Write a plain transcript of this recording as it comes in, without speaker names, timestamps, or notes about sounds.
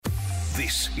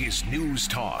This is News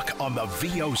Talk on the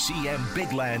VOCM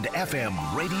Bigland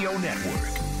FM radio network.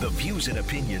 The views and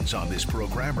opinions on this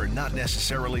program are not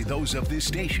necessarily those of this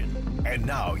station. And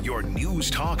now your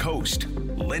News Talk host,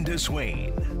 Linda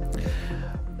Swain.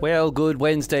 Well, good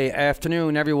Wednesday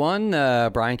afternoon, everyone.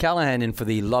 Brian Callahan in for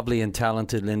the lovely and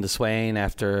talented Linda Swain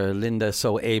after Linda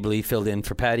so ably filled in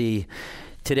for Paddy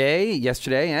today,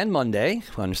 yesterday, and Monday.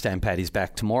 I understand Paddy's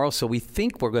back tomorrow, so we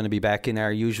think we're going to be back in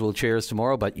our usual chairs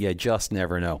tomorrow, but you just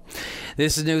never know.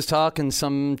 This is News Talk and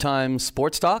sometimes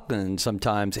sports talk and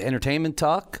sometimes entertainment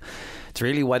talk. It's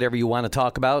really whatever you want to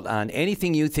talk about on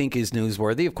anything you think is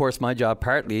newsworthy. Of course, my job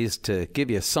partly is to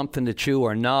give you something to chew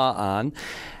or gnaw on,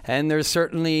 and there's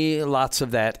certainly lots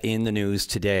of that in the news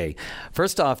today.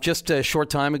 First off, just a short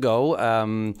time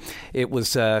ago, it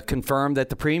was confirmed that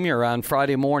the Premier on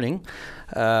Friday morning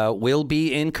will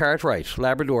be in Cartwright,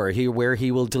 Labrador, where he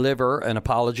will deliver an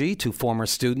apology to former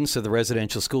students of the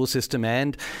residential school system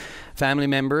and family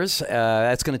members.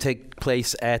 That's going to take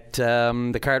place at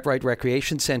the Cartwright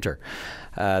Recreation Centre.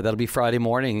 That'll be Friday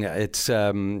morning. It's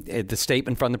the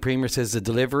statement from the Premier says the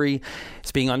delivery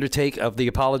of the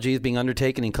apology is being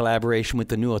undertaken in collaboration with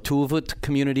the Nuatuvut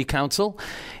Community Council,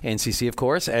 NCC, of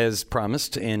course, as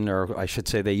promised or I should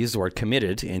say they used the word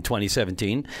committed in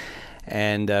 2017.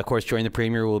 And, of course, joining the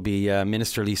Premier will be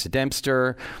Minister Lisa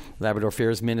Dempster, Labrador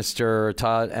Affairs Minister,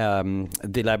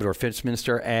 the Labrador Affairs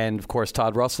Minister, and, of course,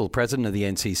 Todd Russell, President of the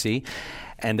NCC.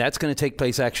 And that's going to take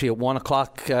place actually at 1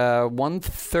 o'clock,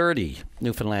 1:30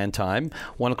 Newfoundland time,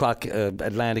 1 o'clock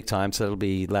Atlantic time, so it'll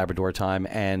be Labrador time,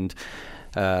 and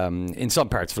in some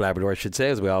parts of Labrador, I should say,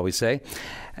 as we always say.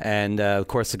 And, of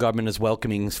course, the government is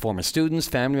welcoming former students,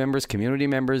 family members, community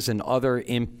members, and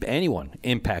anyone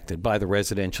impacted by the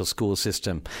residential school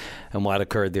system and what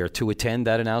occurred there to attend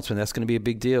that announcement. That's going to be a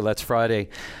big deal. That's Friday,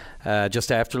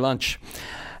 just after lunch.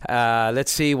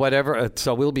 Let's see,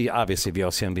 so we'll be, obviously,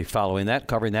 VOCM will be following that,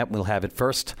 covering that. We'll have it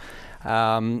first.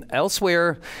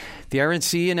 Elsewhere, the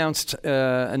RNC announced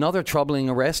another troubling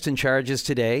arrest and charges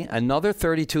today. Another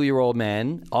 32-year-old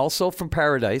man, also from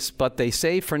Paradise, but they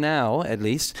say for now, at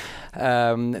least,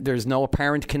 there's no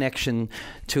apparent connection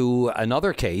to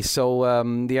another case. So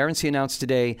the RNC announced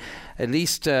today at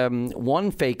least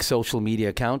one fake social media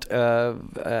account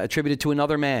attributed to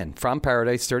another man from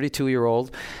Paradise,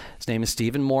 32-year-old. His name is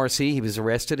Stephen Morrissey. He was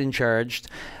arrested and charged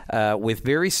with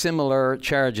very similar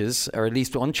charges, or at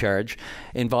least one charge,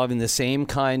 involving the same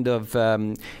kind of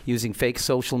using fake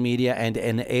social media and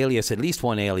an alias, at least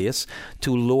one alias,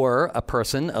 to lure a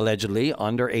person, allegedly,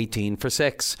 under 18 for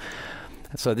sex.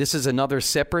 So this is another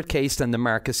separate case than the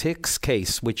Marcus Hicks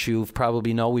case, which you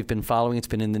probably know we've been following. It's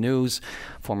been in the news.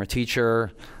 Former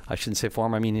teacher, I shouldn't say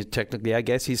former, I mean technically I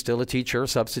guess he's still a teacher,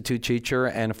 substitute teacher,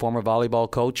 and a former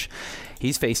volleyball coach.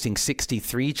 He's facing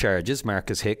 63 charges,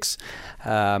 Marcus Hicks,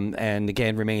 and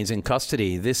again remains in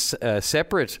custody. This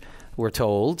separate, we're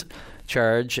told,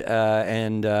 charge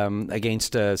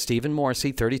against Stephen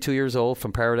Morrissey, 32 years old,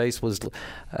 from Paradise, was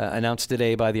announced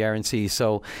today by the RNC.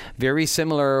 So very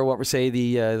similar, what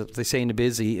they say in the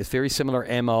busy, it's very similar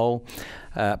MO.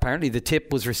 Apparently the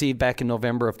tip was received back in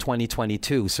November of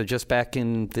 2022, so just back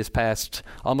in this past,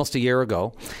 almost a year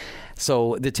ago.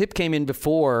 So the tip came in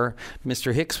before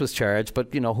Mr. Hicks was charged,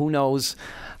 but, who knows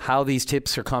how these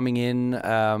tips are coming in.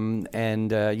 The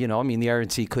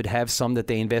RNC could have some that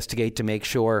they investigate to make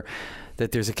sure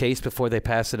that there's a case before they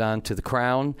pass it on to the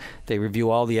Crown. They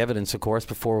review all the evidence, of course,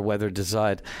 before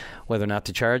decide whether or not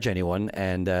to charge anyone.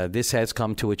 And this has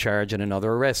come to a charge and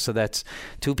another arrest. So that's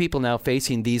two people now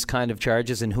facing these kind of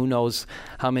charges, and who knows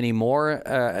how many more,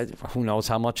 who knows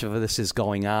how much of this is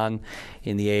going on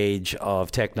in the age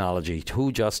of technology.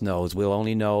 Who just knows? We'll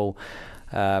only know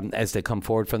as they come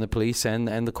forward from the police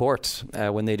and the courts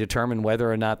when they determine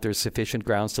whether or not there's sufficient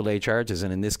grounds to lay charges.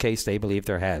 And in this case, they believe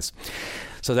there has.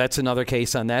 So that's another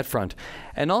case on that front.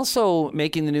 And also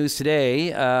making the news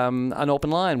today on Open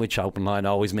Line, which Open Line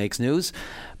always makes news.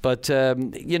 But,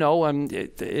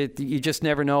 you just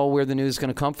never know where the news is going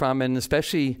to come from, and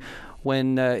especially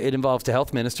when it involves the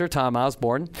health minister, Tom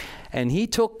Osborne. And he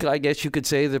took, I guess you could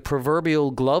say, the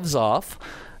proverbial gloves off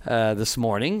this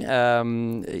morning.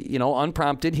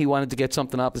 Unprompted, he wanted to get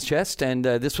something off his chest, and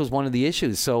this was one of the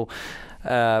issues. So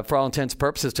for all intents and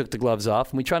purposes, took the gloves off.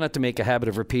 And we try not to make a habit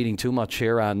of repeating too much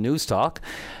here on News Talk,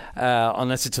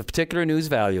 unless it's of particular news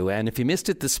value. And if you missed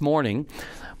it this morning,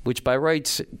 which by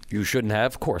rights you shouldn't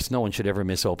have, of course, no one should ever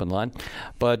miss Open Line,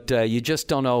 but you just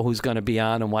don't know who's going to be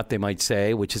on and what they might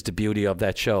say, which is the beauty of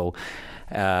that show.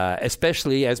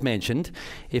 especially, as mentioned,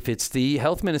 if it's the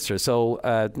health minister. So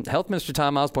Health Minister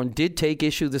Tom Osborne did take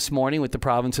issue this morning with the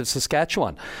province of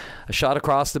Saskatchewan. A shot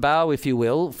across the bow, if you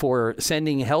will, for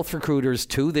sending health recruiters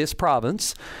to this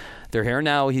province. They're here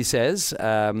now, he says,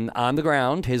 on the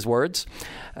ground, his words,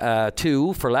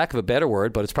 to, for lack of a better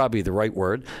word, but it's probably the right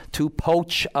word, to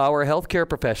poach our healthcare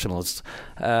professionals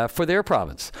for their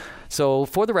province. So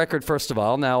for the record, first of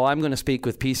all, now I'm going to speak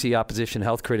with PC opposition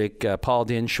health critic Paul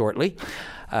Dinn shortly.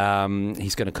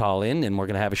 He's going to call in and we're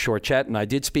going to have a short chat. And I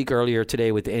did speak earlier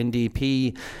today with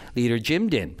NDP leader Jim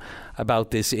Dinn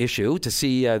about this issue to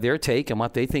see their take and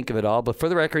what they think of it all. But for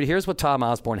the record, here's what Tom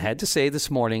Osborne had to say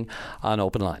this morning on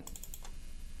Open Line.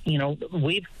 You know,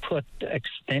 we've put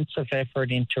extensive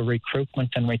effort into recruitment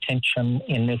and retention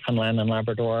in Newfoundland and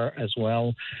Labrador as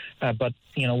well. But,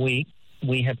 you know, we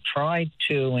have tried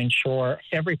to ensure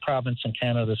every province in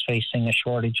Canada is facing a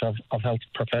shortage of health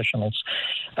professionals.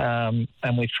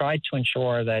 And we've tried to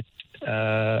ensure that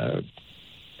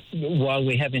while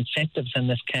we have incentives in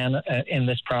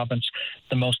this province,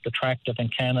 the most attractive in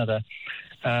Canada,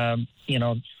 you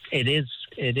know, it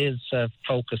is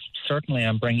focused certainly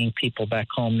on bringing people back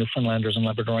home, Newfoundlanders and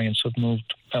Labradorians who've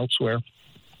moved elsewhere.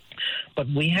 But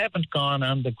we haven't gone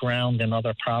on the ground in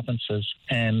other provinces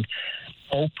and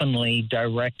openly,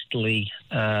 directly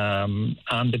on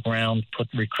the ground put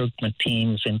recruitment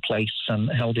teams in place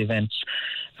and held events.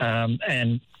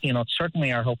 And, you know, it's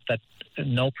certainly our hope that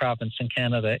no province in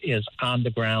Canada is on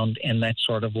the ground in that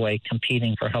sort of way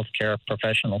competing for healthcare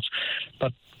professionals.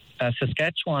 But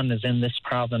Saskatchewan is in this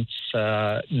province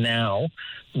now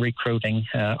recruiting.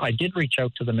 I did reach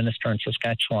out to the minister in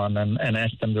Saskatchewan and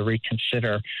asked them to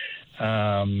reconsider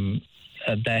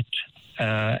that.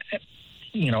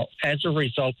 You know, as a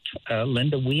result,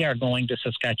 Linda, we are going to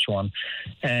Saskatchewan,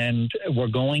 and we're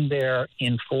going there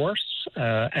in force,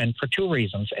 and for two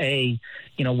reasons. A,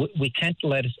 you know, we can't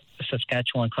let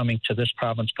Saskatchewan coming to this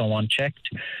province go unchecked.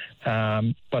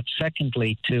 But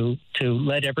secondly, to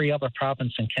let every other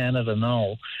province in Canada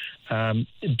know,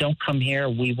 don't come here,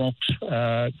 we won't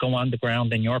go on the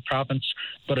ground in your province.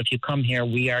 But if you come here,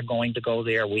 we are going to go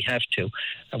there. We have to.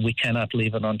 We cannot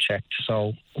leave it unchecked.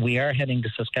 So we are heading to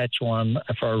Saskatchewan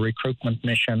for a recruitment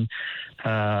mission,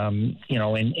 you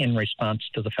know, in response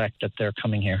to the fact that they're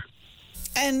coming here.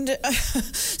 And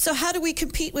so how do we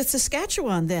compete with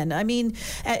Saskatchewan then? I mean,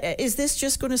 is this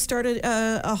just going to start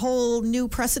a whole new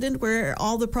precedent where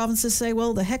all the provinces say,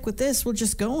 well, the heck with this, we're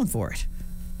just going for it?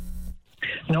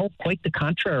 No, quite the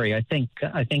contrary. I think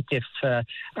if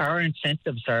our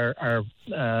incentives are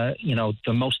you know,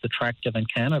 the most attractive in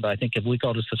Canada, I think if we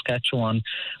go to Saskatchewan,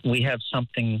 we have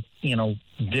something, you know,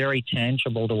 very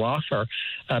tangible to offer,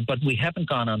 but we haven't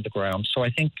gone on the ground. So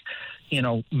I think, you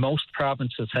know, most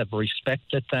provinces have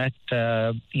respected that.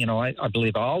 You know, I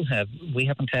believe all have. We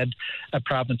haven't had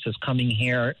provinces coming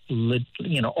here,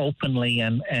 you know, openly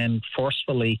and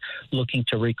forcefully looking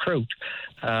to recruit.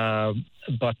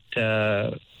 But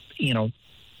you know,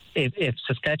 if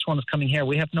Saskatchewan is coming here,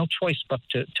 we have no choice but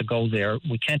to go there.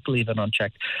 We can't leave it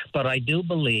unchecked. But I do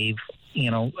believe, you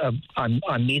know,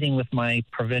 I'm meeting with my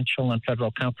provincial and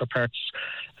federal counterparts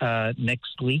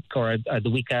next week or the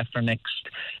week after next.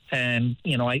 And,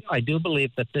 you know, I do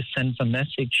believe that this sends a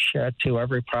message to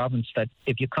every province that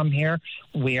if you come here,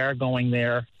 we are going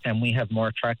there and we have more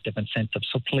attractive incentives.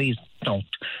 So please don't.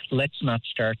 Let's not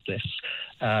start this.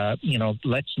 You know,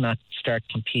 let's not start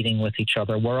competing with each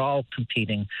other. We're all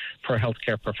competing for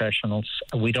healthcare professionals.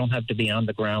 We don't have to be on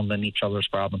the ground in each other's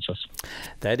provinces.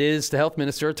 That is the Health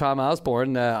Minister, Tom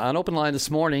Osborne, on Open Line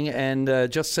this morning. And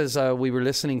just as we were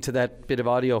listening to that bit of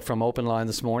audio from Open Line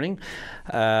this morning,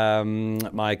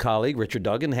 my colleague, Richard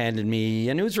Duggan, handed me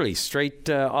a news release straight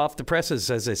off the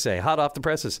presses, as they say, hot off the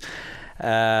presses.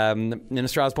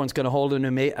 Minister Osborne's going to hold a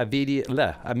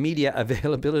media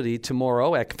availability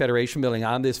tomorrow at Confederation Building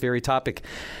on this very topic.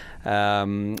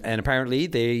 And apparently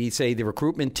they say the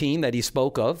recruitment team that he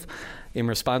spoke of in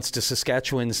response to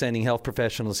Saskatchewan sending health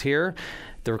professionals here,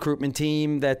 the recruitment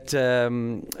team that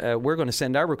we're going to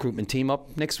send our recruitment team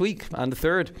up next week on the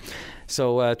 3rd.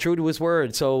 So true to his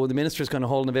word. So the minister is going to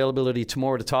hold an availability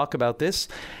tomorrow to talk about this.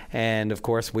 And of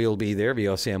course, we'll be there.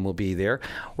 VOCM will be there.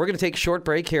 We're going to take a short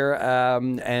break here.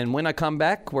 And when I come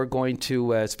back, we're going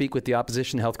to speak with the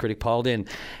opposition health critic, Paul Dinn,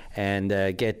 and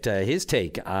get his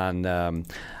take on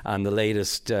the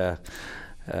latest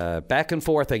back and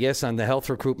forth, I guess, on the health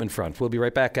recruitment front. We'll be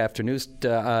right back after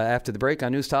the break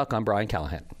on News Talk. I'm Brian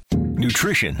Callahan.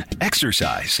 nutrition,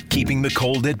 exercise, keeping the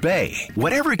cold at bay.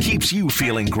 Whatever keeps you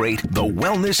feeling great, the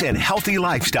Wellness and Healthy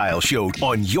Lifestyle Show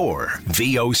on your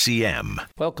VOCM.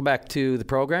 Welcome back to the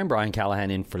program. Brian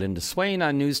Callahan in for Linda Swain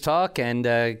on News Talk. And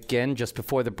again, just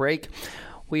before the break,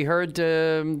 we heard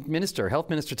Health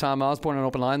Minister Tom Osborne on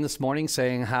Open Line this morning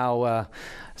saying how,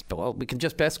 well, we can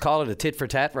just best call it a tit for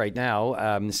tat right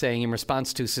now, saying in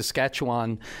response to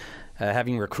Saskatchewan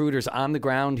having recruiters on the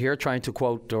ground here trying to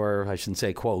quote, or I shouldn't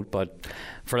say quote, but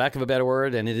for lack of a better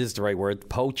word, and it is the right word,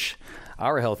 poach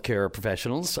our healthcare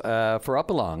professionals for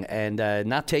Upalong, and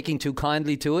not taking too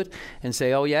kindly to it and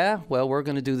say, oh yeah, well, we're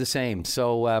going to do the same.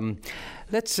 So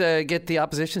let's get the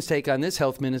opposition's take on this.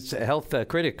 Health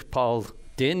critic Paul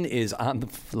Din is on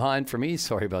the line for me.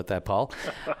 Sorry about that, Paul.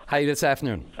 How are you this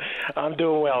afternoon? I'm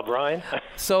doing well, Brian.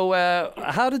 So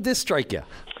how did this strike you?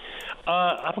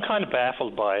 I'm kind of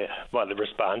baffled by the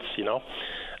response,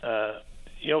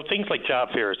 things like job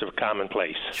fairs are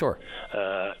commonplace. Sure.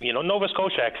 Nova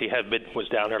Scotia actually was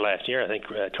down there last year, I think,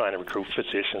 trying to recruit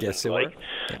physicians. Yes, and they were.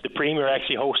 The Premier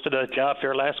actually hosted a job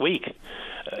fair last week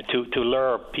to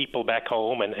lure people back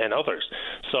home and others.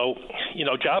 So,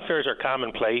 job fairs are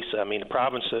commonplace. I mean, the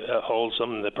province holds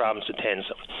them, the province attends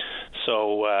them.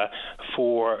 So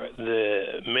for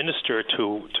the minister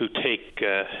to take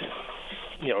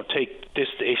this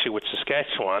issue with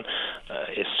Saskatchewan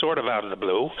is sort of out of the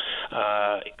blue,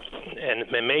 and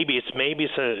maybe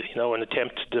it's an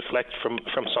attempt to deflect from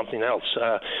something else.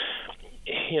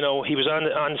 He was on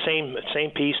the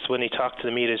same piece when he talked to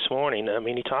the media this morning. I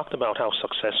mean, he talked about how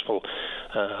successful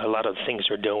a lot of the things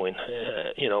they're doing,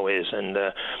 is, and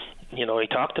he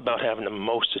talked about having the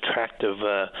most attractive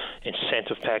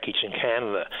incentive package in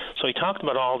Canada. So he talked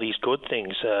about all these good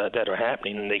things that are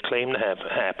happening, and they claim to have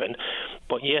happened,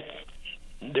 but yet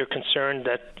they're concerned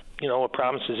that a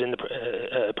province is in the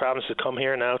province to come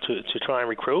here now to try and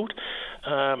recruit.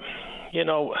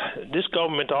 This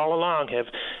government all along have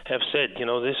said,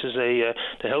 this is the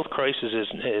health crisis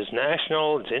is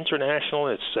national, it's international,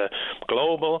 it's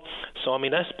global. So, I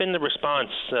mean, that's been the response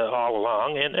all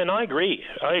along, and I agree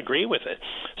with it.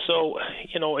 So,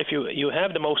 if you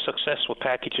have the most successful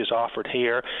packages offered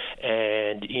here,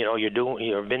 and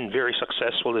you've been very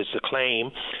successful is the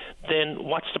claim, then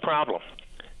what's the problem?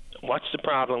 What's the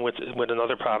problem with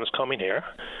another province coming here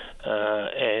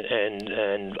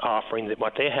and offering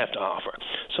what they have to offer?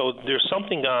 So there's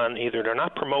something gone. Either they're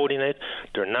not promoting it,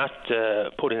 they're not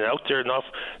putting it out there enough,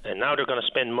 and now they're going to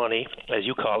spend money, as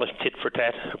you call it, tit for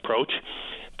tat approach,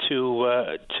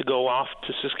 to go off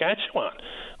to Saskatchewan,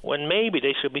 when maybe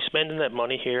they should be spending that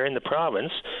money here in the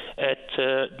province at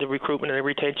the recruitment and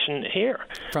retention here.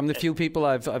 From the few people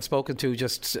I've spoken to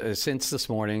just since this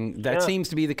morning, that seems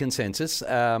to be the consensus.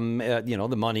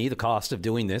 The money, the cost of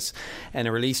doing this, and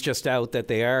a release just out that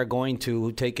they are going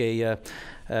to take a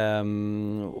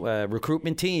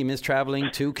recruitment team is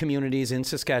traveling to communities in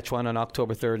Saskatchewan on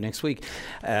October 3rd next week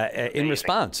in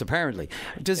response, apparently.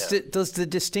 Does the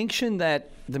distinction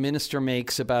that the minister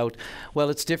makes about, well,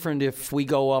 it's different if we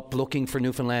go up looking for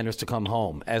Newfoundlanders to come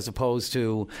home as opposed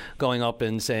to going up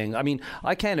and saying, I mean,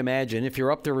 I can't imagine if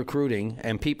you're up there recruiting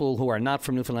and people who are not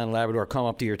from Newfoundland and Labrador come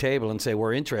up to your table and say,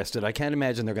 we're interested, I can't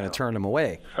imagine they're going to turn them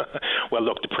away. Well,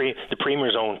 look, the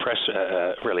Premier's own press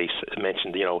release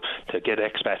mentioned, to get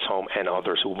expats home and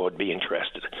others who would be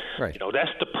interested. Right.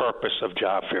 That's the purpose of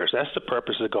job fairs. That's the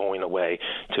purpose of going away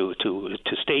to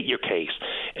state your case.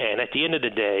 And at the end of the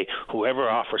day, whoever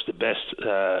offers the best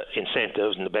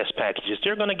incentives and the best packages,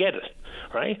 they're going to get it,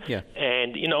 right? Yeah.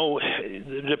 And,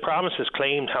 the province has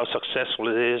claimed how successful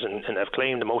it is and have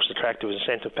claimed the most attractive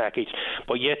incentive package,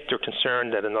 but yet they're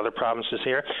concerned that another province is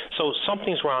here. So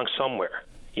something's wrong somewhere.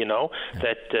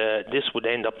 That this would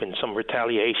end up in some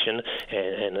retaliation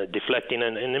and deflecting,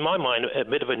 and in my mind, a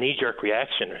bit of a knee-jerk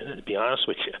reaction, to be honest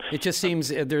with you. It just seems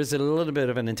there's a little bit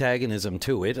of an antagonism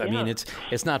to it. I mean,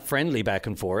 it's not friendly back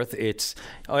and forth. It's,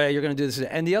 oh yeah, you're going to do this.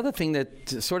 And the other thing that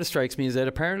sort of strikes me is that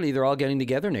apparently they're all getting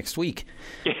together next week.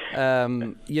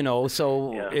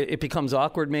 It becomes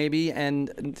awkward maybe,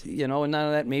 and none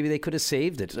of that, maybe they could have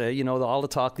saved it. All the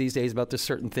talk these days about there's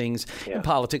certain things in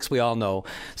politics, we all know,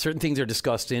 certain things are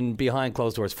discussed in behind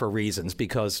closed doors for reasons,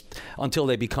 because until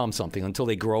they become something, until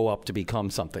they grow up to become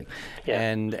something.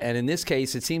 And in this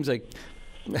case, it seems like,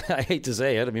 I hate to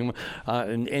say it, I mean,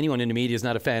 anyone in the media is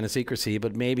not a fan of secrecy,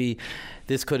 but maybe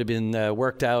this could have been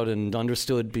worked out and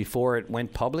understood before it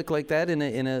went public like that in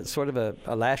a sort of a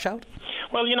lash out.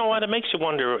 Well, you know what? It makes you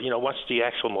wonder, what's the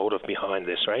actual motive behind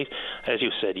this, right? As you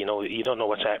said, you don't know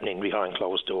what's happening behind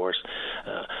closed doors.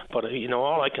 But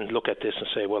all I can look at this and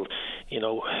say, well,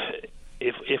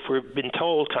 if we've been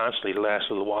told constantly the last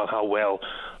little while how well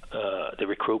the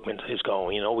recruitment is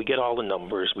going. You know, we get all the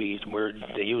numbers.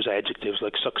 They use adjectives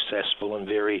like successful and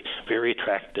very, very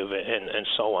attractive and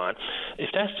so on. If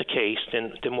that's the case,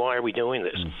 then why are we doing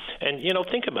this? And, you know,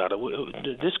 think about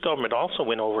it. This government also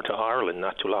went over to Ireland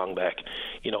not too long back,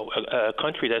 you know, a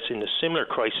country that's in a similar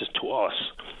crisis to us.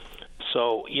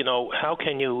 So, you know, how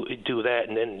can you do that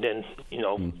and then you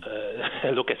know,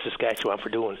 look at Saskatchewan for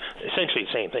doing essentially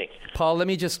the same thing? Paul, let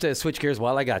me just switch gears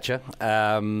while I got you.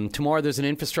 Tomorrow there's an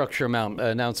infrastructure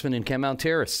announcement in Ken Mount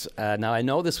Terrace. Now, I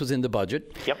know this was in the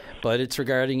budget, but it's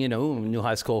regarding, you know, new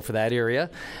high school for that area.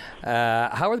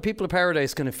 How are the people of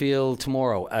Paradise going to feel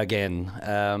tomorrow again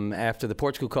after the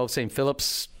Portugal Cove St.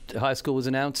 Philip's High School was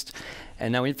announced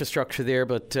and now infrastructure there,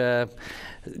 but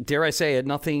dare I say it,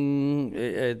 nothing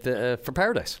for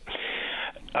Paradise?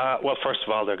 Well, first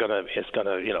of all, it's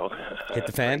gonna, you know, hit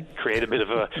the fan, create a bit of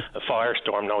a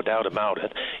firestorm, no doubt about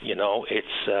it. You know,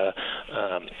 it's.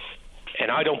 And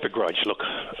I don't begrudge. Look,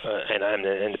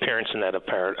 and the parents in that of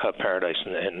Paradise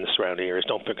and the surrounding areas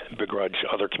don't begrudge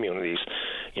other communities,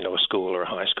 you know, a school or a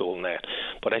high school and that.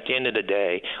 But at the end of the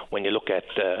day, when you look at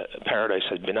Paradise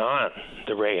has been on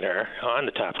the radar, on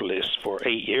the top of the list for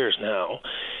 8 years now,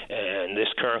 and this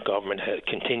current government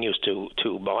continues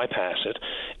to bypass it.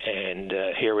 And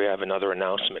here we have another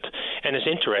announcement, and it's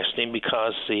interesting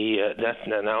because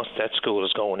that school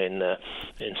is going in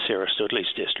Sarah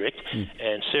Studley's district,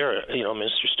 and Sarah, you know,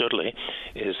 Minister Studley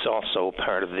is also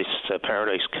part of this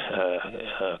Paradise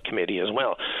committee as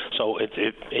well. So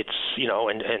it's you know,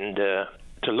 and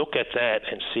to look at that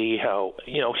and see how,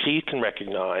 you know, she can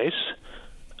recognize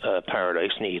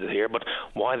Paradise needed here, but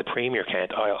why the Premier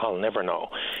can't, I'll never know.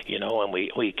 You know, and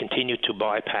we continue to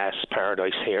bypass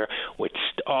Paradise here with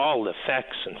all the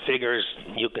facts and figures.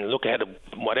 You can look at it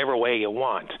whatever way you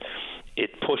want.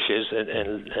 It pushes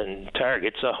and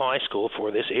targets a high school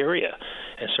for this area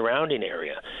and surrounding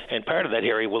area. And part of that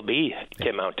area will be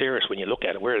Ken Mount Terrace when you look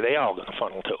at it. Where are they all going to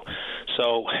funnel to?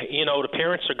 So, you know, the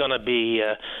parents are going to be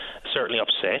certainly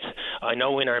upset. I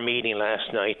know in our meeting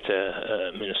last night,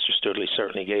 Minister Studley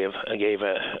certainly gave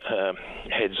a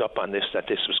heads up on this, that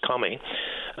this was coming.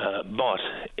 But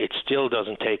it still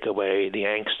doesn't take away the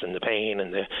angst and the pain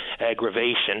and the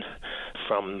aggravation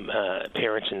from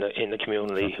parents in the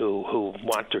community who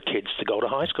want their kids to go to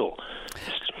high school.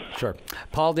 Sure.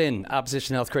 Paul Dinn,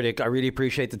 opposition health critic, I really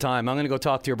appreciate the time. I'm going to go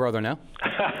talk to your brother now.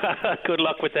 Good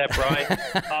luck with that, Brian.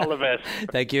 All the best.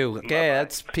 Thank you. Okay, bye-bye.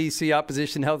 That's PC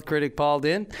opposition health critic Paul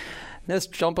Dinn. Let's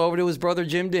jump over to his brother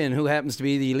Jim Dinn, who happens to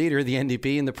be the leader of the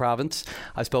NDP in the province.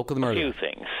 I spoke with him earlier. A few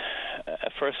things.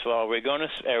 First of all, we're going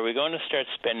to start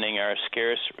spending our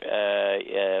scarce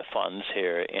funds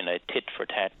here in a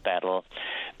tit-for-tat battle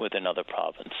with another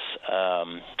province.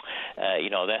 You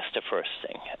know, that's the first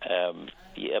thing.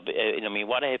 I mean,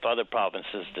 what if other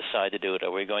provinces decide to do it?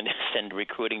 Are we going to send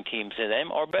recruiting teams to them?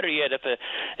 Or better yet, if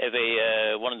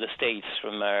one of the states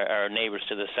from our neighbors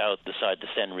to the south decide to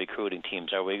send recruiting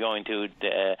teams, are we going to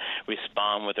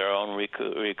respond with our own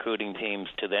recruiting teams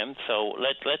to them? So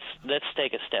let's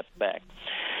take a step back.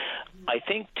 I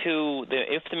think, too,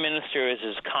 if the minister is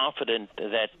as confident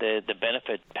that the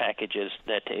benefit packages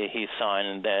that he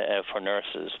signed for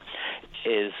nurses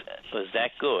was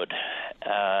that good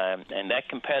and that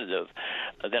competitive,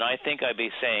 then I think I'd be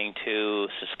saying to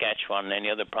Saskatchewan and any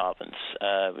other province,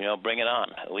 you know, bring it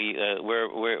on.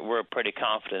 We're pretty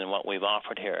confident in what we've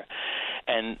offered here,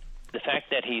 and the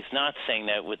fact that he's not saying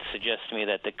that would suggest to me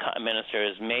that the minister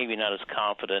is maybe not as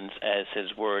confident as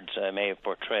his words may have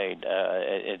portrayed,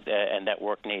 and that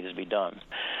work needs to be done.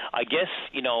 I guess,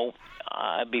 you know,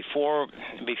 before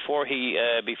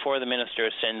the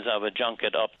minister sends a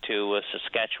junket up to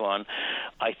Saskatchewan,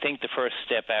 I think the first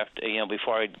step after, you know,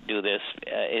 before I do this,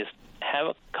 is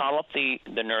call up the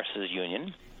nurses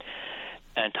union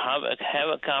and have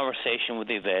a conversation with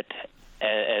Yvette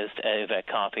as Yvette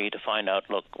Coffey to find out,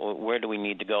 look, where do we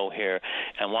need to go here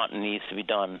and what needs to be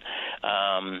done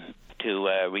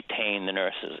to retain the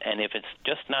nurses. And if it's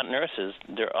just not nurses,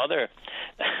 there are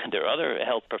other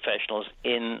health professionals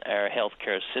in our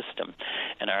healthcare system,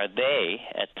 and are they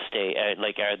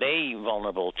are they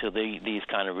vulnerable to these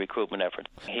kind of recruitment efforts?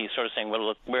 He's sort of saying, well,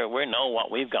 look, we know what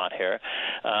we've got here.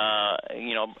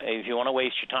 You know, if you want to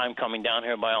waste your time coming down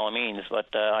here, by all means.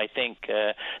 But I think,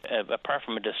 apart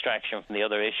from a distraction from the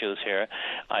other issues here,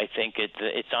 I think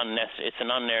it's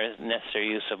an unnecessary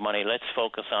use of money. Let's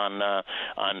focus on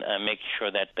making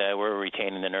sure that we're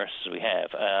retaining the nurses we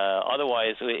have.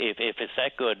 Otherwise, if it's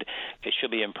that good, it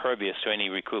should be impervious to any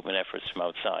recruitment efforts from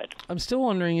outside. I'm still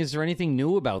wondering, is there anything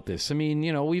new about this? I mean,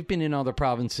 you know, we've been in other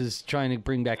provinces trying to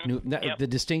bring back new. The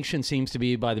distinction seems to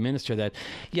be by the minister that,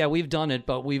 yeah, we've done it,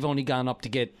 but we've only gone up to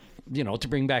get to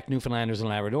bring back Newfoundlanders and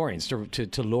Labradorians,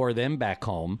 to lure them back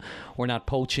home. We're not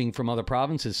poaching from other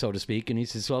provinces, so to speak. And he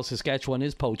says, well, Saskatchewan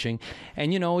is poaching.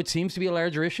 And, it seems to be a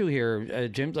larger issue here,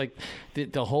 Jim. Like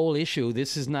the whole issue,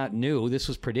 this is not new. This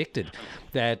was predicted,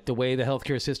 that the way the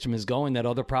healthcare system is going, that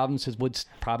other provinces would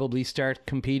probably start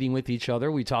competing with each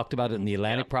other. We talked about it in the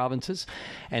Atlantic provinces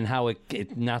and how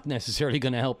it not necessarily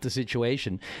going to help the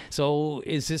situation. So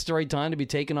is this the right time to be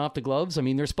taking off the gloves? I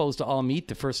mean, they're supposed to all meet.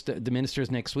 The ministers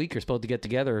next week are supposed to get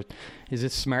together. Is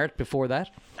it smart before that?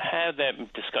 Have that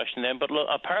discussion then. But look,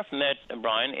 apart from that,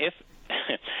 Brian, if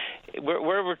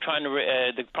we're trying to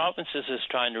the provinces is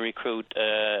trying to recruit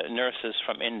nurses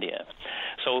from India.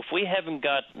 So if we haven't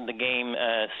got the game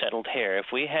settled here, if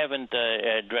we haven't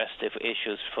addressed the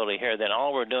issues fully here, then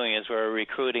all we're doing is we're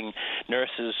recruiting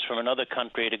nurses from another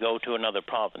country to go to another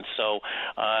province. So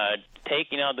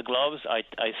taking out the gloves, I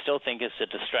still think it's a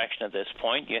distraction at this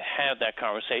point. You have that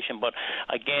conversation, but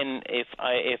again, if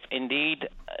I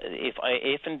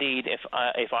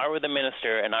were the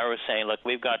minister and I were saying, look,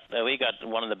 we got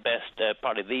one of the best,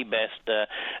 probably the best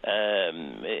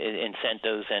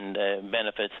incentives and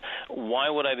benefits, why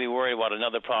would I be worried what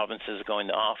another province is going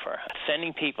to offer?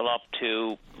 Sending people up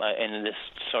to in this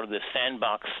sort of the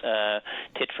sandbox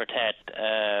tit for tat,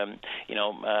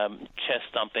 chest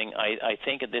thumping. I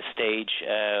think at this stage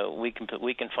we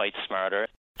can fight smarter.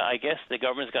 I guess the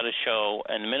government's got to show,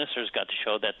 and the minister's got to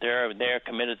show that they're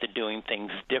committed to doing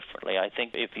things differently. I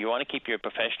think if you want to keep your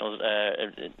professionals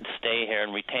stay here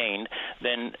and retained,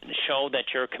 then show that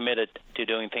you're committed to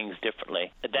doing things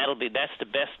differently. That's the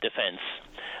best defense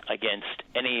against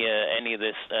any of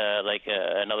this,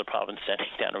 another province sending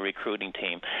down a recruiting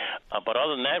team. But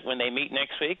other than that, when they meet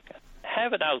next week,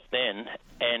 have it out then,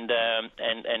 and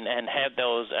have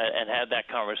those and have that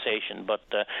conversation. But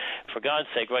for God's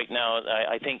sake, right now,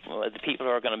 I think the people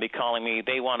who are going to be calling me,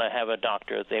 they want to have a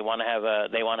doctor, they want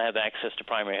to have access to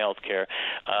primary health care.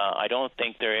 I don't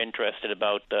think they're interested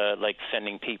about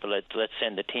sending people. Let's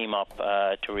send a team up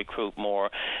to recruit more.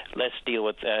 Let's deal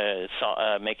with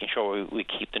making sure we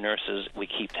keep the nurses, we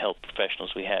keep the health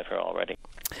professionals we have here already.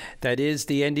 That is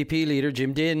the NDP leader,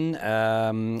 Jim Dinn,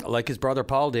 like his brother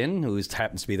Paul Dinn, who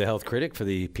happens to be the health critic for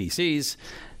the PCs.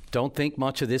 Don't think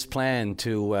much of this plan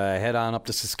to head on up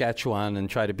to Saskatchewan and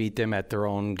try to beat them at their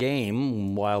own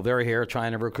game while they're here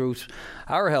trying to recruit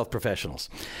our health professionals.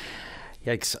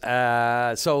 Yikes.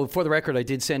 So for the record, I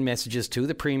did send messages to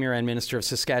the Premier and Minister of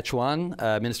Saskatchewan,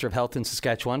 Minister of Health in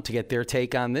Saskatchewan, to get their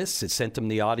take on this. It sent them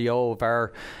the audio of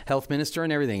our Health Minister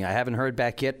and everything. I haven't heard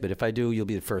back yet, but if I do, you'll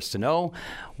be the first to know.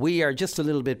 We are just a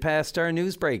little bit past our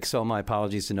news break, so my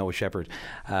apologies to Noah Shepherd.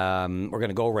 We're going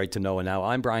to go right to Noah now.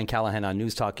 I'm Brian Callahan on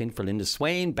News Talk in for Linda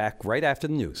Swain, back right after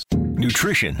the news.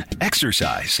 Nutrition,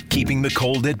 exercise, keeping the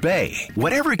cold at bay.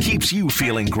 Whatever keeps you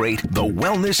feeling great, the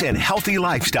Wellness and Healthy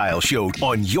Lifestyle Show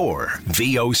on your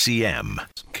VOCM.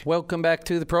 Welcome back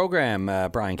to the program.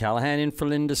 Brian Callahan in for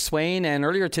Linda Swain. And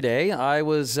earlier today, I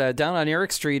was down on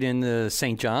Eric Street in the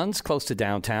St. John's, close to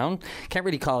downtown. Can't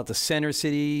really call it the center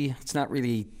city. It's not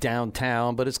really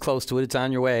downtown, but it's close to it. It's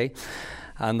on your way.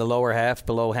 On the lower half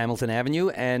below Hamilton Avenue.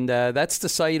 And that's the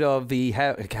site of the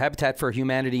Habitat for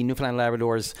Humanity Newfoundland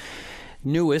Labrador's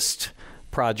newest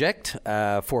project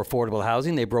for affordable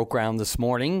housing. They broke ground this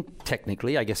morning,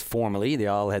 technically, I guess formally. They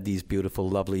all had these beautiful,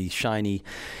 lovely, shiny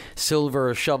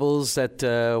silver shovels that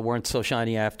weren't so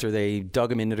shiny after they dug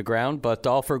them into the ground, but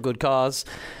all for a good cause.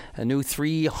 A new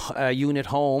 3-unit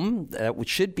home which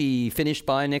should be finished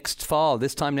by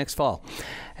this time next fall.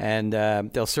 And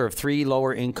they'll serve 3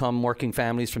 lower-income working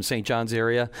families from St. John's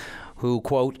area who,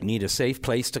 quote, need a safe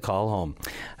place to call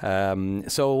home.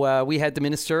 So we had the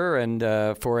minister and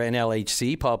for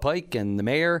NLHC, Paul Pike, and the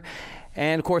mayor,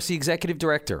 and, of course, the executive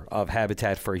director of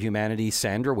Habitat for Humanity,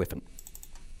 Sandra Whiffen.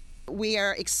 We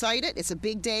are excited. It's a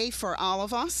big day for all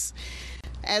of us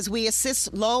as we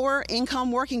assist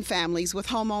lower-income working families with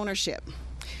home ownership.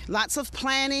 Lots of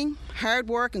planning, hard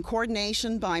work, and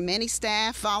coordination by many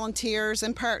staff, volunteers,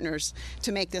 and partners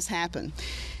to make this happen.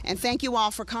 And thank you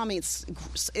all for coming.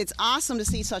 It's awesome to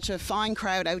see such a fine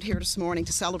crowd out here this morning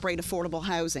to celebrate affordable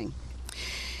housing.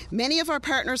 Many of our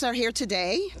partners are here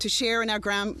today to share in this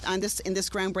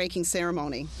groundbreaking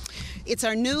ceremony. It's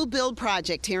our new build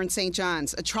project here in St.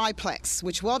 John's, a triplex,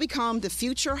 which will become the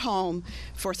future home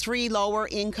for 3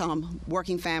 lower-income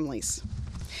working families.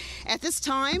 At this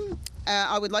time,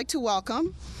 I would like to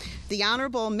welcome the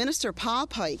Honourable Minister Paul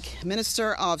Pike,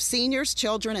 Minister of Seniors,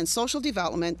 Children and Social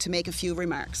Development, to make a few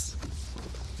remarks.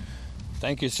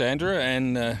 Thank you, Sandra,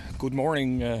 and good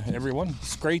morning, everyone.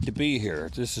 It's great to be here.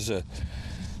 This is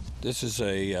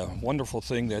a wonderful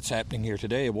thing that's happening here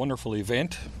today, a wonderful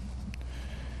event.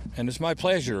 And it's my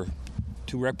pleasure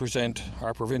to represent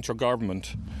our provincial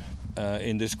government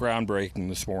in this groundbreaking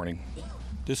this morning.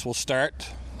 This will start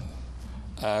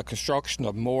construction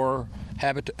of more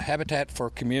Habitat for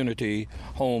Community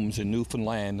homes in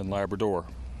Newfoundland and Labrador.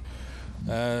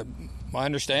 My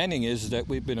understanding is that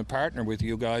we've been a partner with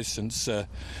you guys since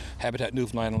Habitat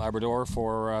Newfoundland and Labrador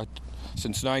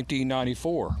since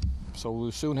 1994. So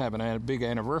we'll soon have a big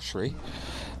anniversary.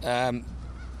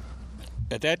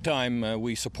 At that time,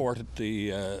 we supported the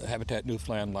Habitat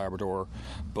Newfoundland and Labrador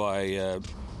by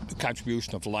the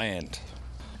contribution of land.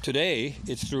 Today,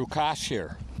 it's through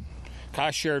cost-shared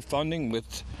funding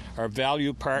with our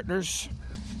valued partners,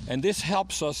 and this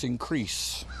helps us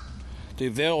increase the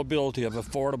availability of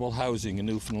affordable housing in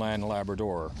Newfoundland and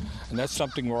Labrador. And that's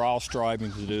something we're all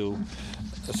striving to do,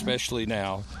 especially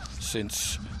now,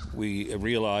 since we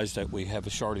realize that we have a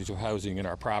shortage of housing in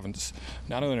our province,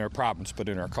 not only in our province, but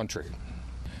in our country.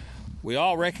 We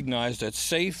all recognize that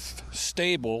safe,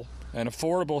 stable, and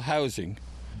affordable housing,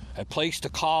 a place to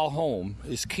call home,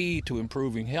 is key to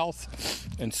improving health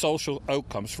and social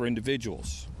outcomes for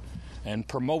individuals and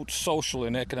promote social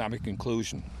and economic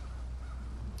inclusion.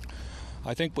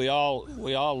 I think we all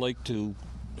like to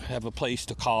have a place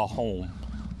to call home.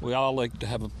 We all like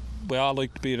to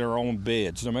be in our own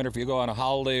beds. No matter if you go on a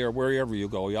holiday or wherever you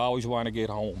go, you always want to get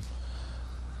home.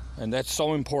 And that's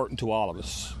so important to all of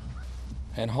us.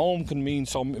 And home can mean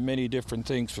so many different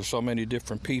things for so many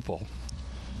different people.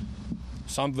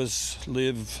 Some of us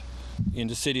live in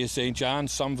the city of St. John,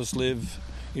 some of us live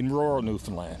in rural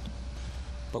Newfoundland.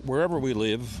 But wherever we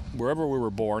live, wherever we were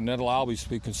born, that'll always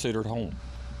be considered home.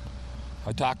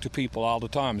 I talk to people all the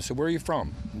time and say, where are you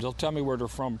from? And they'll tell me where they're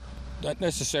from, not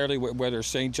necessarily whether it's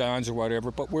St. John's or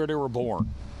whatever, but where they were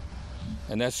born.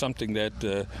 And that's something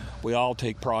that we all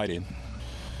take pride in.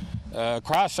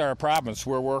 Across our province,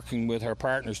 we're working with our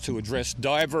partners to address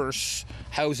diverse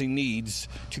housing needs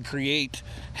to create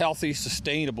healthy,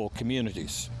 sustainable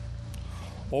communities.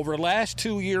 Over the last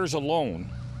 2 years alone,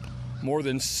 more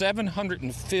than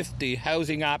 750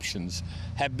 housing options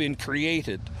have been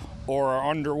created or are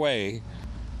underway,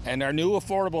 and our new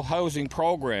affordable housing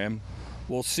program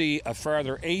will see a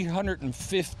further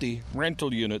 850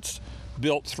 rental units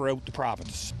built throughout the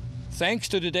province. Thanks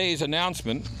to today's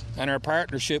announcement and our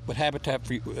partnership with Habitat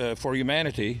for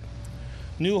Humanity,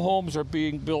 new homes are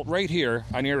being built right here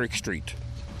on Eric Street,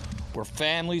 where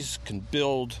families can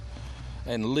build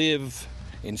and live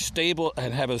in stable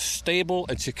and have a stable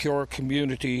and secure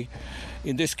community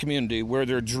in this community where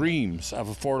their dreams of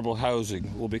affordable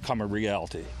housing will become a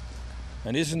reality.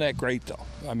 And isn't that great, though?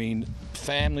 I mean,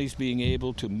 families being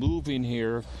able to move in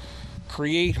here,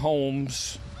 create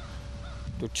homes,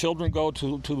 their children go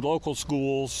to local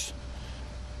schools.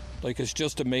 Like, it's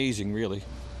just amazing, really.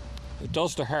 It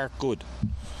does the heart good.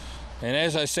 And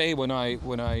as I say, when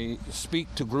I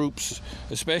speak to groups,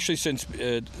 especially since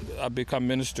I've become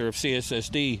Minister of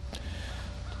CSSD,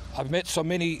 I've met so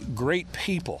many great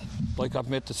people, like I've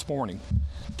met this morning,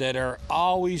 that are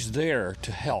always there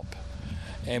to help.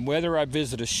 And whether I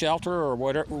visit a shelter or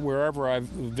wherever I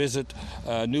visit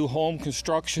new home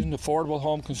construction, affordable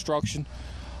home construction,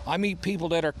 I meet people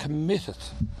that are committed,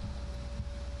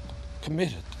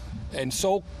 and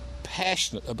so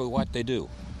passionate about what they do.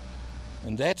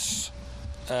 And that's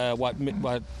what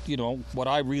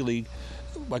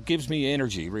gives me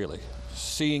energy, really.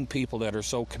 Seeing people that are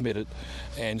so committed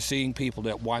and seeing people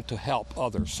that want to help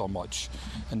others so much.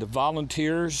 And the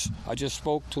volunteers, I just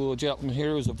spoke to a gentleman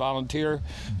here who's a volunteer,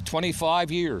 25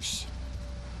 years.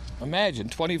 Imagine,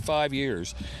 25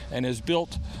 years, and has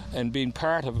built and been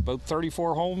part of about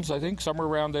 34 homes, I think, somewhere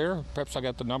around there. Perhaps I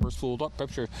got the numbers fooled up,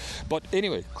 perhaps. But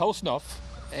anyway, close enough.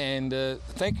 And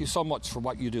thank you so much for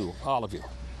what you do, all of you.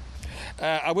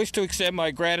 I wish to extend my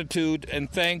gratitude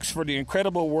and thanks for the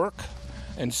incredible work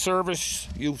and service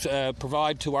you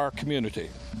provide to our community.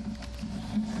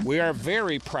 We are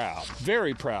very proud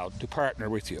to partner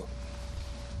with you.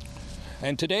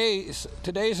 And today's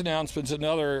announcement is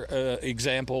another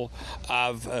example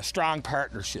of strong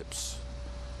partnerships.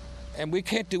 And we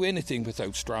can't do anything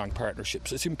without strong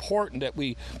partnerships. It's important that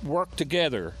we work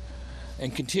together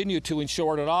and continue to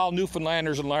ensure that all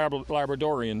Newfoundlanders and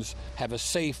Labradorians have a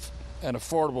safe and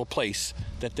affordable place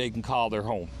that they can call their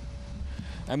home.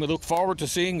 And we look forward to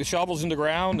seeing the shovels in the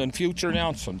ground and future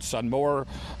announcements on more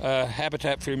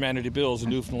Habitat for Humanity bills in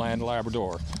Newfoundland and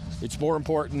Labrador. It's more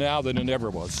important now than it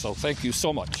ever was, so thank you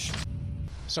so much.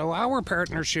 So our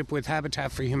partnership with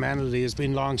Habitat for Humanity has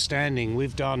been long-standing.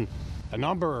 We've done a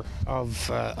number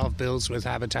of bills with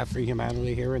Habitat for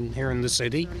Humanity here in the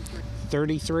city.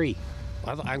 33.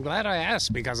 Well, I'm glad I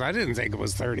asked because I didn't think it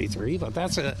was 33, but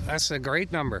that's a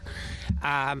great number.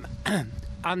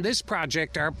 on this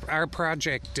project, our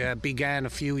project began a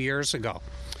few years ago.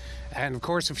 And of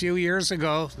course, a few years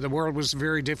ago, the world was a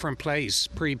very different place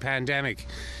pre-pandemic.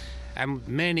 And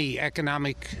many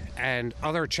economic and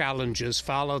other challenges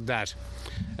followed that.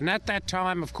 And at that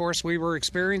time, of course, we were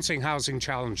experiencing housing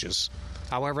challenges.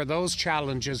 However, those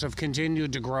challenges have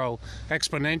continued to grow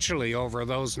exponentially over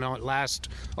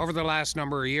the last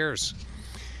number of years.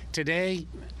 Today,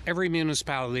 every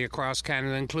municipality across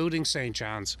Canada, including St.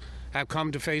 John's, have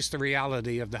come to face the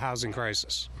reality of the housing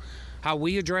crisis. How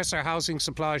we address our housing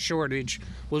supply shortage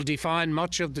will define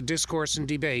much of the discourse and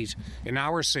debate in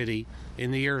our city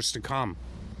in the years to come.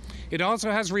 It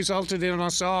also has resulted in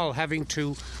us all having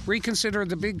to reconsider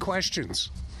the big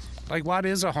questions, like what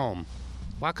is a home?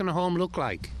 What can a home look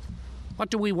like?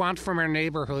 What do we want from our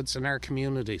neighbourhoods and our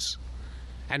communities?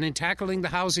 And in tackling the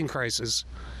housing crisis,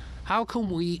 how can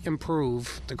we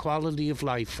improve the quality of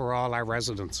life for all our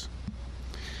residents?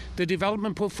 The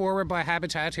development put forward by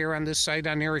Habitat here on this site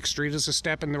on Eric Street is a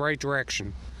step in the right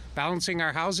direction, balancing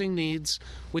our housing needs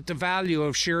with the value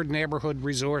of shared neighbourhood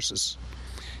resources.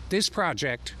 This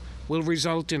project will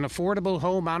result in affordable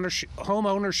home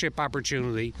ownership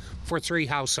opportunity for 3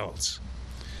 households.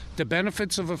 The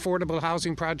benefits of affordable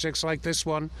housing projects like this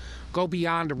one go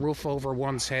beyond a roof over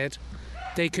one's head.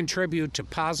 They contribute to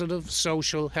positive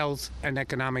social, health, and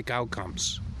economic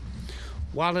outcomes.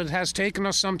 While it has taken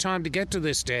us some time to get to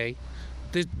this day,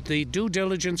 the due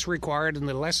diligence required and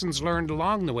the lessons learned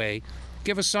along the way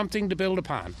give us something to build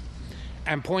upon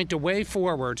and point a way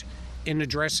forward in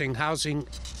addressing housing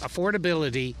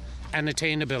affordability and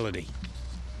attainability.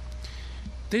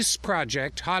 This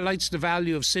project highlights the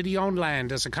value of city-owned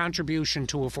land as a contribution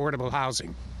to affordable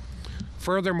housing.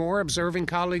 Furthermore, observing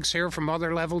colleagues here from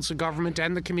other levels of government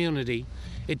and the community,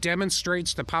 it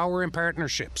demonstrates the power in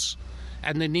partnerships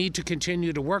and the need to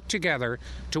continue to work together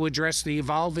to address the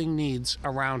evolving needs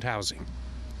around housing.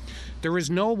 There is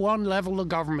no one level of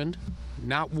government,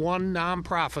 not one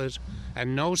non-profit,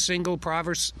 and no single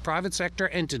private sector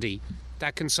entity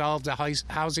that can solve the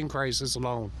housing crisis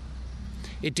alone.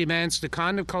 It demands the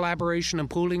kind of collaboration and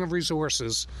pooling of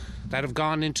resources that have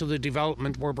gone into the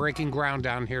development we're breaking ground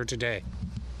on here today.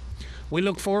 We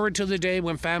look forward to the day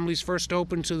when families first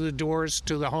open to the doors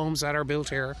to the homes that are built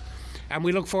here, and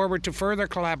we look forward to further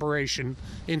collaboration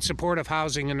in support of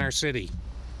housing in our city.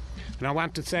 And I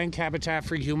want to thank Habitat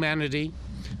for Humanity,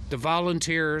 the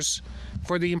volunteers,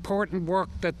 for the important work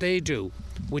that they do,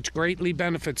 which greatly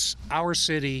benefits our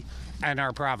city and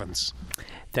our province.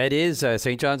 That is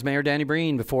St. John's Mayor Danny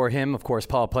Breen. Before him, of course,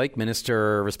 Paul Pike,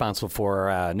 Minister responsible for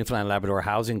Newfoundland and Labrador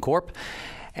Housing Corp,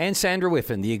 and Sandra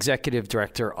Whiffen, the Executive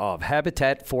Director of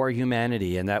Habitat for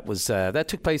Humanity. And that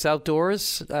took place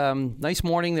outdoors. Nice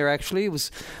morning there, actually. It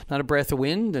was not a breath of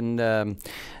wind and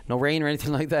no rain or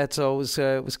anything like that. So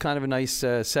it was kind of a nice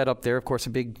setup there. Of course, a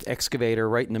big excavator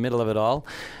right in the middle of it all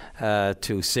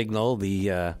to signal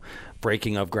the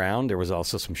breaking of ground. There was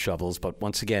also some shovels. But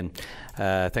once again,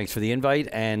 thanks for the invite.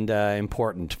 And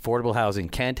important, affordable housing.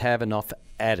 Can't have enough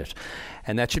at it.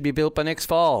 And that should be built by next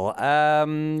fall.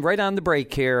 Right on the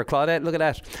break here, Claudette, look at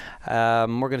that.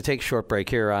 We're going to take a short break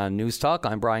here on News Talk.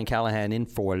 I'm Brian Callahan in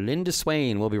for Linda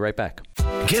Swain. We'll be right back.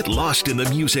 Get lost in the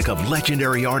music of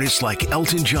legendary artists like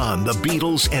Elton John, the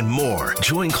Beatles, and more.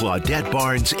 Join Claudette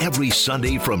Barnes every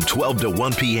Sunday from 12 to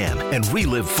 1 p.m. and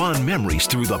relive fun memories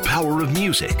through the power of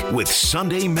music with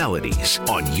Sunday Melodies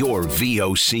on your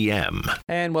VOCM.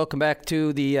 And welcome back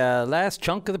to the last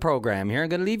chunk of the program here. I'm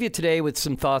going to leave you today with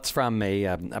some thoughts from a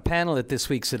panel at this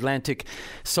week's Atlantic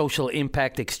Social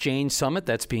Impact Exchange Summit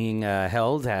that's being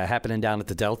held, happening down at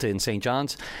the Delta in St.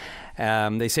 John's.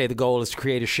 They say the goal is to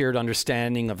create a shared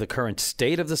understanding of the current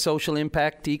state of the social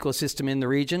impact ecosystem in the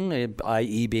region,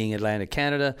 i.e. being Atlantic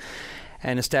Canada,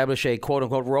 and establish a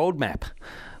quote-unquote roadmap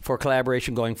for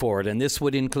collaboration going forward. And this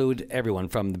would include everyone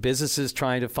from the businesses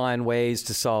trying to find ways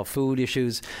to solve food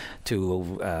issues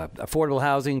to affordable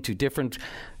housing to different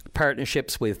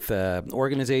partnerships with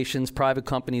organizations, private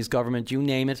companies, government, you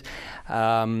name it.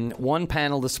 One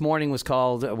panel this morning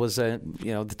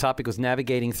the topic was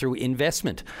navigating through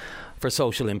investment for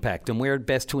social impact and where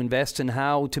best to invest and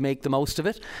how to make the most of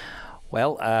it.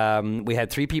 Well, we had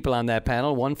 3 people on that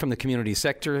panel, one from the Community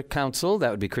Sector Council,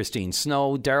 that would be Christine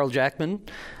Snow, Daryl Jackman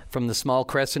from the Small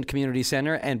Crescent Community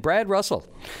Centre, and Brad Russell,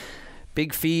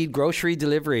 Big Feed Grocery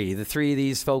Delivery. The 3 of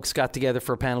these folks got together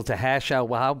for a panel to hash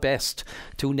out how best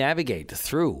to navigate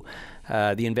through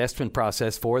the investment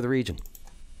process for the region.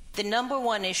 The number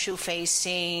one issue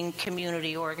facing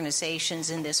community organizations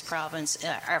in this province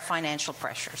are financial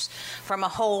pressures from a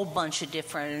whole bunch of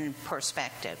different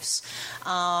perspectives.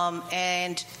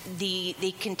 And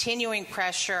the continuing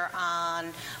pressure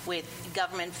on with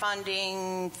government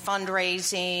funding,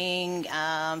 fundraising,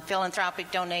 philanthropic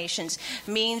donations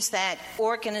means that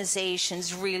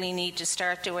organizations really need to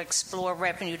start to explore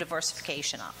revenue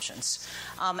diversification options.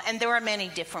 And there are many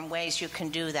different ways you can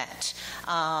do that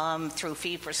through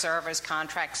fee-for-service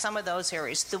contracts, some of those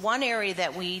areas. The one area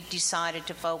that we decided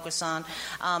to focus on,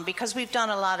 because we've done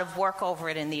a lot of work over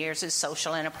it in the years, is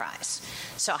social enterprise.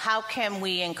 So how can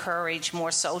we encourage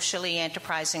more socially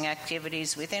enterprising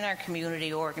activities within our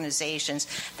community organizations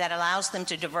that allows them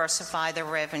to diversify their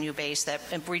revenue base, that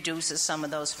reduces some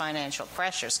of those financial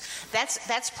pressures?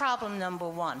 That's problem number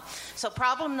one. So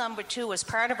problem number two, as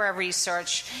part of our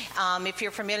research, if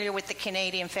you're familiar with the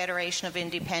Canadian Federation of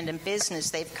Independent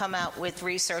Business, they've come out with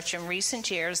research in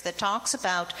recent years that talks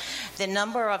about the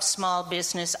number of small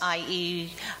business,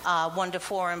 i.e. 1 to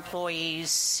 4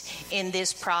 employees in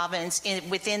this province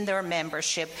within their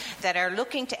membership that are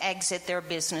looking to exit their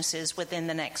businesses within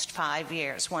the next 5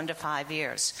 years, 1 to 5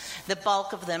 years. The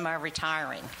bulk of them are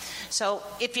retiring. So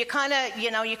if you kind of,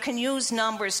 you can use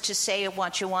numbers to say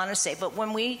what you want to say, but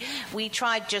when we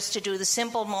tried just to do the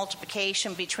simple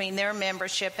multiplication between their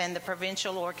membership and the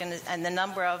provincial and the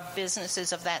number of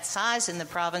businesses of that size in the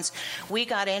province, we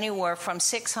got anywhere from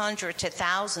 600 to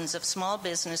thousands of small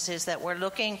businesses that were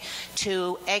looking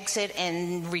to exit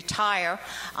and retire,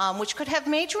 which could have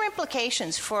major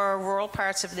implications for rural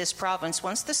parts of this province.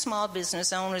 Once the small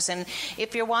business owners, and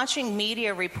if you're watching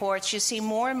media reports, you see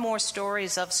more and more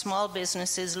stories of small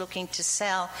businesses looking to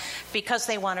sell because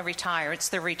they want to retire. It's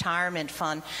the retirement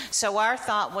fund. So our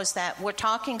thought was that we're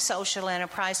talking social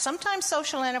enterprise. Sometimes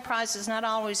social enterprise is not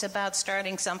always about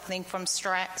starting something from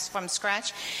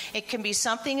scratch. It can be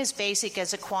something as basic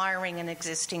as acquiring an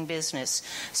existing business.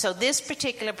 So this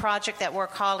particular project that we're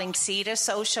calling CETA,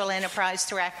 Social Enterprise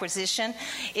Through Acquisition,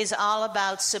 is all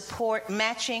about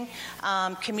matching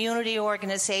community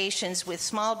organizations with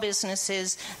small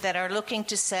businesses that are looking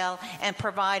to sell and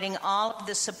providing all of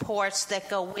the supports that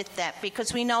go with that,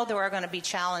 because we know there are going to be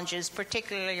challenges,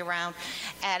 particularly around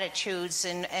attitudes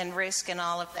and risk and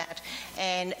all of that,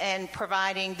 and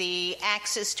providing the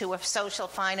access to a social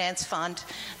finance fund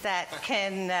that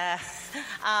can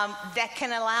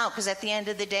allow, because at the end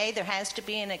of the day there has to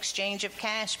be an exchange of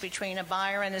cash between a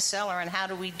buyer and a seller, and how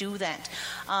do we do that?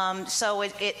 So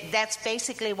that's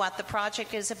basically what the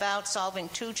project is about, solving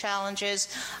two challenges,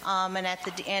 and at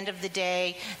the end of the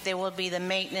day there will be the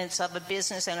maintenance of a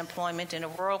business and employment in a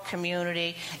rural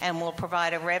community, and we'll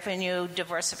provide a revenue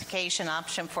diversification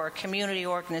option for a community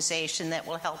organization that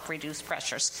will help reduce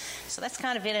pressures. So that's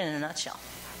kind of it in a nutshell.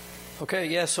 Okay,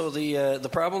 yeah, so the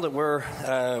problem that we're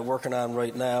working on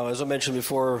right now, as I mentioned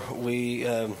before, we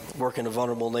work in a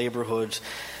vulnerable neighborhood.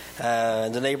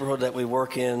 The neighborhood that we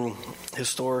work in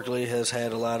historically has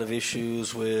had a lot of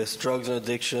issues with drugs and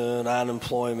addiction,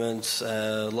 unemployment,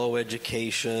 low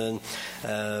education,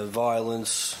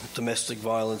 violence, domestic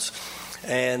violence.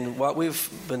 And what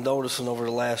we've been noticing over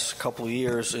the last couple of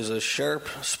years is a sharp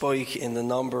spike in the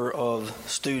number of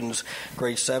students,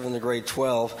 grade 7 to grade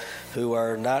 12, who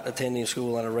are not attending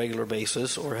school on a regular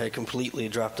basis or had completely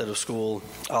dropped out of school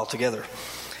altogether.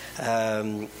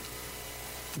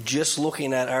 Just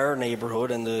looking at our neighborhood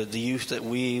and the youth that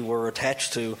we were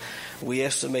attached to, we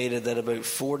estimated that about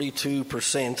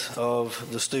 42% of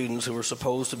the students who were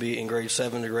supposed to be in grade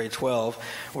 7 to grade 12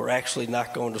 were actually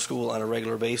not going to school on a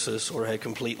regular basis or had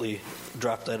completely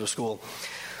dropped out of school.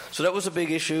 So that was a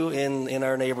big issue in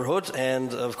our neighborhood,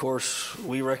 and of course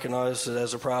we recognized it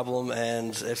as a problem.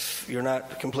 And if you're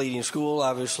not completing school,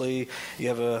 obviously you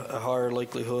have a higher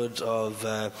likelihood of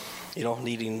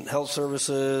needing health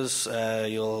services.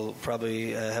 You'll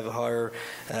probably have a higher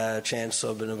chance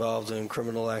of being involved in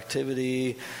criminal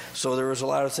activity. So there was a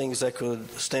lot of things that could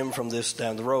stem from this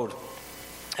down the road.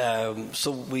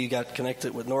 So we got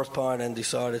connected with North Point and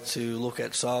decided to look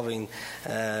at solving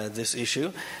this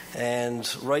issue. And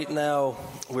right now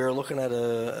we're looking at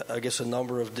a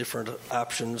number of different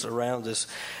options around this.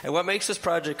 And what makes this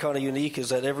project kind of unique is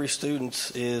that every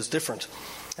student is different.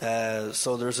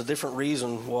 So there's a different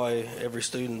reason why every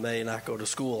student may not go to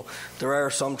school. There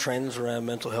are some trends around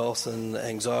mental health and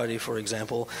anxiety, for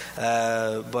example,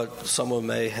 but someone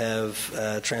may have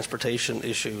a transportation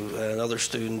issue. Another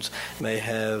student may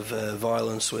have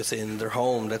violence within their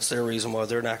home. That's their reason why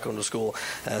they're not going to school.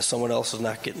 Someone else is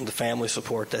not getting the family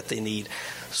support that they need.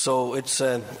 So it's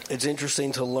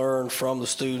interesting to learn from the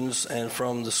students and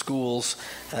from the schools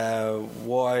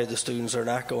why the students are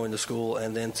not going to school,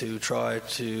 and then to try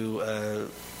to to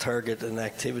target an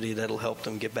activity that'll help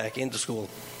them get back into school.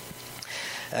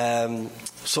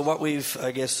 So what we've,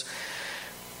 I guess,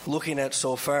 looking at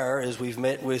so far is we've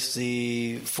met with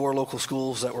the 4 local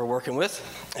schools that we're working with,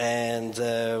 and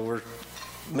we're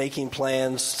making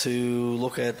plans to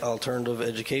look at alternative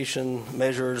education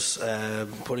measures,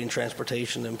 putting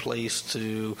transportation in place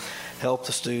to help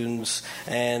the students,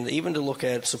 and even to look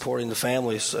at supporting the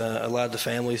families. A lot of the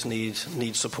families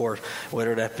need support,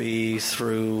 whether that be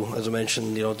through, as I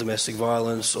mentioned, domestic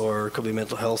violence, or it could be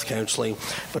mental health counselling,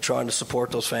 but trying to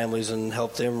support those families and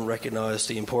help them recognize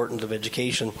the importance of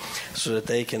education so that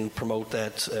they can promote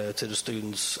that to the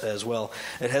students as well.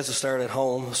 It has to start at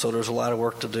home, so there's a lot of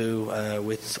work to do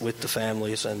with the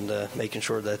families and making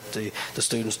sure that the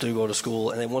students do go to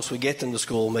school. And then once we get them to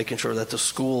school, making sure that the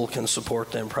school can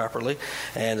support them properly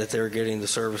and that they're getting the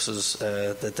services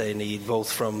that they need, both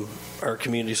from our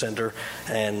community centre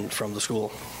and from the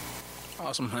school.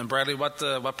 Awesome. And Bradley, what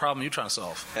problem are you trying to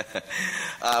solve?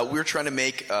 We're trying to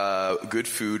make good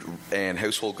food and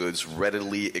household goods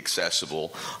readily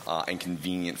accessible and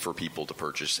convenient for people to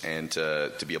purchase and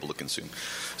to be able to consume.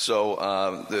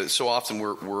 So so often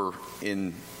we're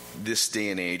in this day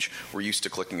and age, we're used to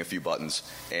clicking a few buttons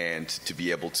and to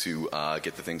be able to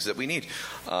get the things that we need.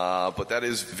 But that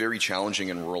is very challenging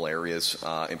in rural areas,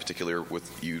 in particular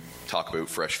with you talk about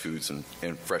fresh foods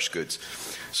and fresh goods.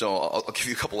 So I'll give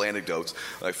you a couple anecdotes.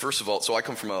 First of all, so I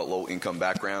come from a low-income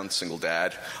background, single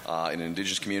dad, in an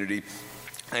Indigenous community.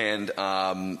 And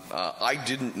I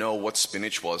didn't know what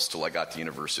spinach was till I got to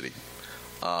university.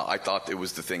 I thought it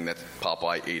was the thing that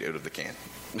Popeye ate out of the can.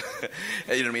 You know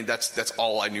what I mean? That's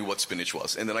all I knew what spinach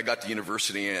was. And then I got to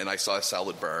university and I saw a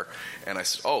salad bar and I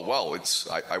said, oh, well,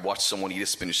 I watched someone eat a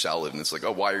spinach salad and it's like,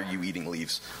 oh, why are you eating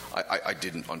leaves? I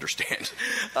didn't understand.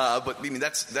 But I mean,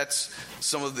 that's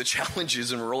some of the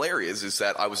challenges in rural areas, is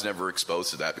that I was never exposed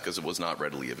to that because it was not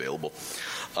readily available.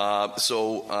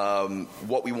 So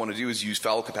what we want to do is use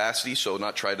fallow capacity, so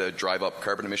not try to drive up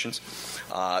carbon emissions,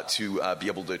 to be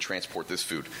able to transport this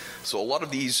food. So a lot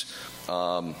of these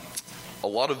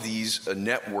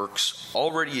networks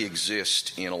already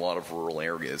exist in a lot of rural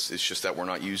areas. It's just that we're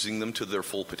not using them to their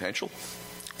full potential.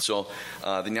 So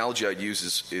the analogy I'd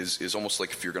use is almost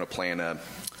like if you're going to plan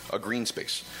a green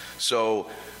space. So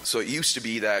it used to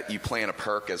be that you plan a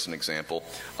park, as an example.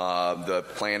 The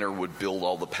planner would build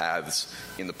all the paths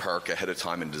in the park ahead of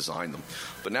time and design them.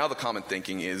 But now the common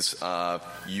thinking is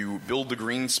you build the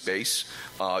green space,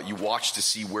 you watch to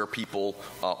see where people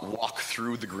walk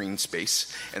through the green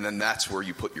space, and then that's where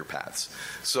you put your paths.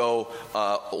 So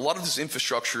a lot of this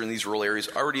infrastructure in these rural areas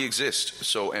already exists.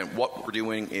 So, and what we're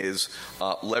doing is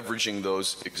leveraging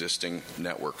those existing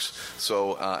networks.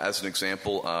 So as an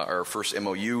example, our first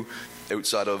MOU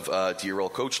outside of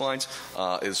DRL coach lines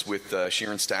is with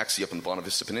Sharon's Taxi up in the Bonavista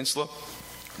Vista Peninsula.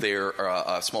 They're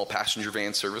a small passenger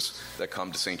van service that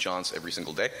come to St. John's every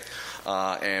single day.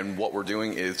 And what we're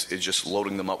doing is just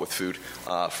loading them up with food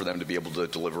for them to be able to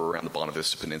deliver around the Bonavista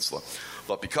Vista Peninsula.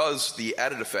 But because the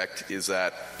added effect is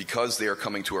that because they are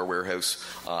coming to our warehouse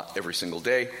every single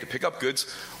day to pick up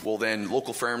goods, well, then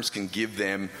local farms can give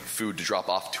them food to drop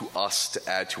off to us to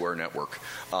add to our network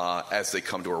as they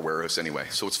come to our warehouse anyway.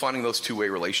 So it's finding those two-way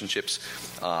relationships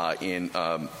in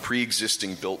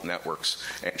pre-existing built networks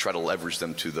and try to leverage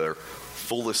them to their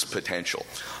fullest potential.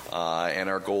 And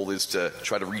our goal is to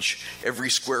try to reach every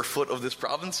square foot of this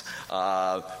province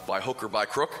by hook or by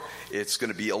crook. It's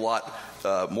going to be a lot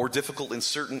more difficult in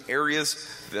certain areas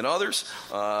than others,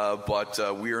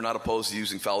 but we are not opposed to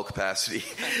using fallow capacity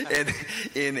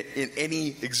in any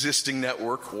existing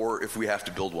network, or if we have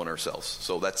to build one ourselves.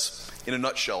 So that's, in a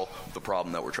nutshell, the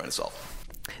problem that we're trying to solve.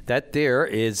 That there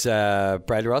is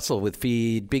Brad Russell with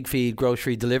Big Feed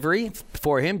Grocery Delivery.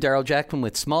 Before him, Darryl Jackman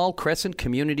with Small Crescent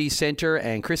Community Centre,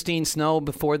 and Christine Snow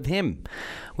before him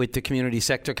with the Community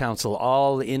Sector Council,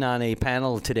 all in on a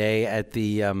panel today at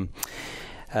the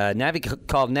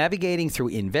called Navigating Through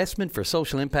Investment for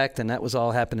Social Impact, and that was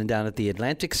all happening down at the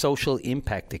Atlantic Social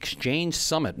Impact Exchange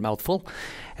Summit, mouthful,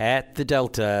 at the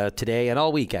Delta today and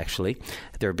all week, actually.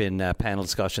 There have been panel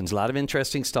discussions, a lot of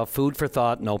interesting stuff, food for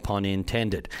thought, no pun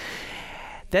intended.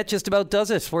 That just about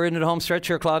does it. We're into the home stretch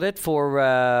here, Claudette,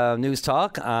 for News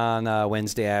Talk on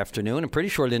Wednesday afternoon. I'm pretty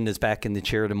sure Linda's back in the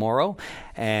chair tomorrow,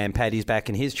 and Paddy's back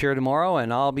in his chair tomorrow,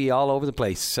 and I'll be all over the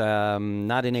place,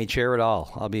 not in a chair at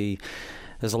all.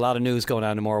 There's a lot of news going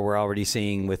on tomorrow we're already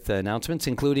seeing with announcements,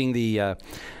 including the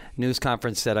news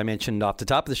conference that I mentioned off the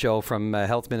top of the show from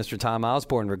Health Minister Tom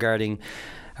Osborne regarding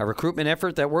a recruitment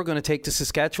effort that we're going to take to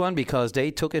Saskatchewan because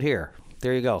they took it here.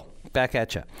 There you go. Back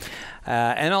at you.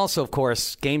 And also, of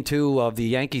course, Game 2 of the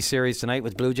Yankees series tonight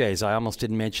with Blue Jays. I almost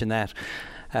didn't mention that.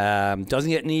 Doesn't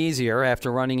get any easier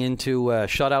after running into a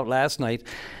shutout last night.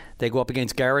 They go up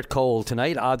against Garrett Cole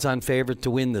tonight, odds-on favourite to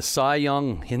win the Cy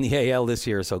Young in the AL this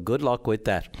year, so good luck with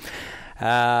that.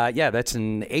 That's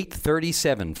an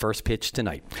 8:37 first pitch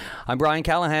tonight. I'm Brian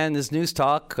Callahan. This is News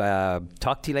Talk.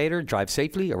 Talk to you later. Drive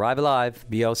safely. Arrive alive.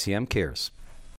 VOCM cares.